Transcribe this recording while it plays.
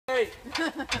great.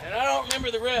 And I don't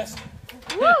remember the rest.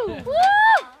 Woo! Woo!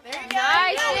 There you go.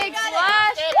 Nice big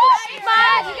slush. Come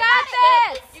on, you got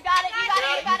this. You got it, you got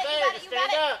it, you got it, you got it, you got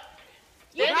it.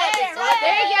 You got it, right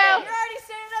There you go. You're already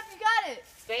standing up, you got it.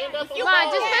 Stand up. Come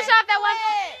on, just push off that one.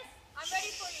 I'm ready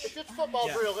for you. It's just a football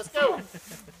drill. Let's go.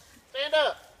 Stand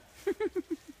up.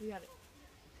 You got it.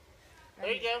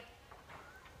 There you go.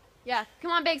 Yeah,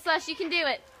 come on, big slush, you can do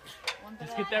it.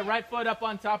 Just get that right foot up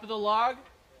on top of the log,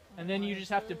 and then you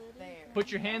just have to There.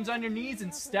 put your hands on your knees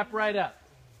and step right up.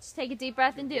 Just take a deep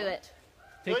breath and do it.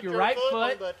 Take Put your right foot.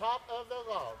 on the top of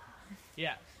the log.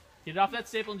 Yeah. Get it off that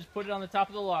staple and just put it on the top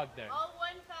of the log there. All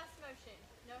one fast motion.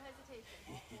 No hesitation.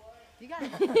 You got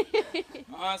it.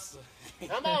 Awesome.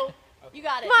 Come on. You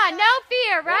got it. Come on, no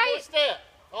fear, One more right? step.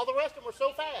 All the rest of them were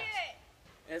so fast.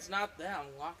 It's not that.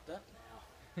 I'm locked up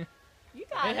now. You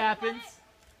got It it. happens.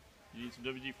 You need some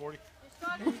WD-40?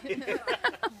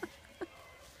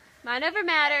 Might never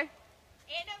matter.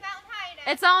 Ain't no mountain high enough.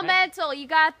 It's all mental. You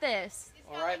got this.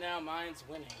 Well, right now mine's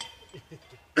winning. You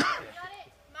got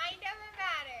it. Mind doesn't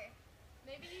matter.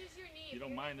 Maybe use your knee. You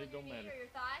don't mind, it don't matter. Or your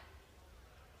thigh.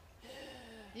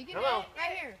 You can Come do on. it.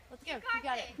 Right here. Let's go. You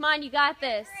got it. Come on, you got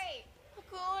this. Great.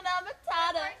 Hakuna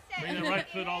Matata. Bring the right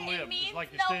foot all the way up, just like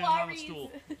you're no standing on a worries.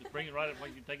 stool. Just bring it right up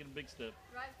like you're taking a big step.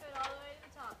 Right foot all the way to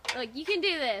the top. Look, you can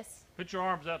do this. Put your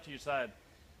arms out to your side.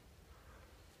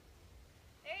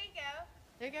 There you go.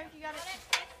 There you go. You got Got it. it.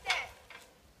 Next step.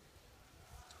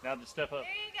 Now just step up.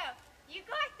 There you go. You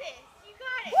got this. You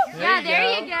got it. There Yeah, you there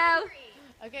go. you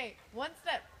go. Okay, one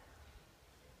step.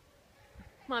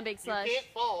 Come on, big You slush. can't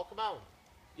fall. Come on.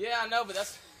 Yeah, I know, but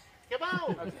that's... Come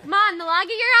on. Come on, the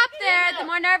longer you're up there, the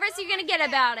more nervous you're going to get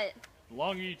about it. The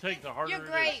longer you take, the harder You're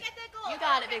it great. is. Look at the goal. You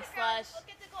got it, Look Big at the ground. Slush.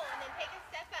 Look at the goal and then take a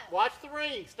step up. Watch the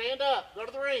ring. Stand up. Go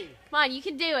to the ring. Come on, you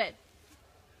can do it.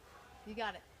 You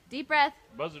got it. Deep breath.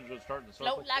 Buzzards are starting to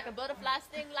circle. Float like a butterfly,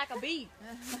 sting like a bee.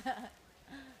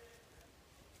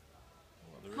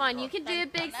 Come on, you can do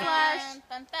it, big slush.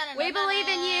 We believe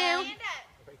in you. Stand up.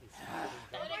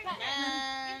 You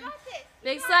got this.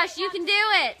 Big slush, you can do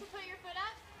it. To put your foot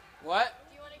up. What?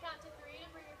 Do you want to count to 3 to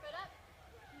bring your foot up?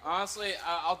 Honestly,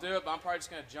 I'll do it, but I'm probably just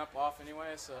going to jump off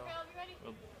anyway, so... Okay, I'll be ready.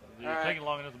 Well, you're taking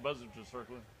long enough, the buzzards are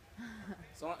circling.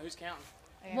 So who's counting?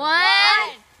 1,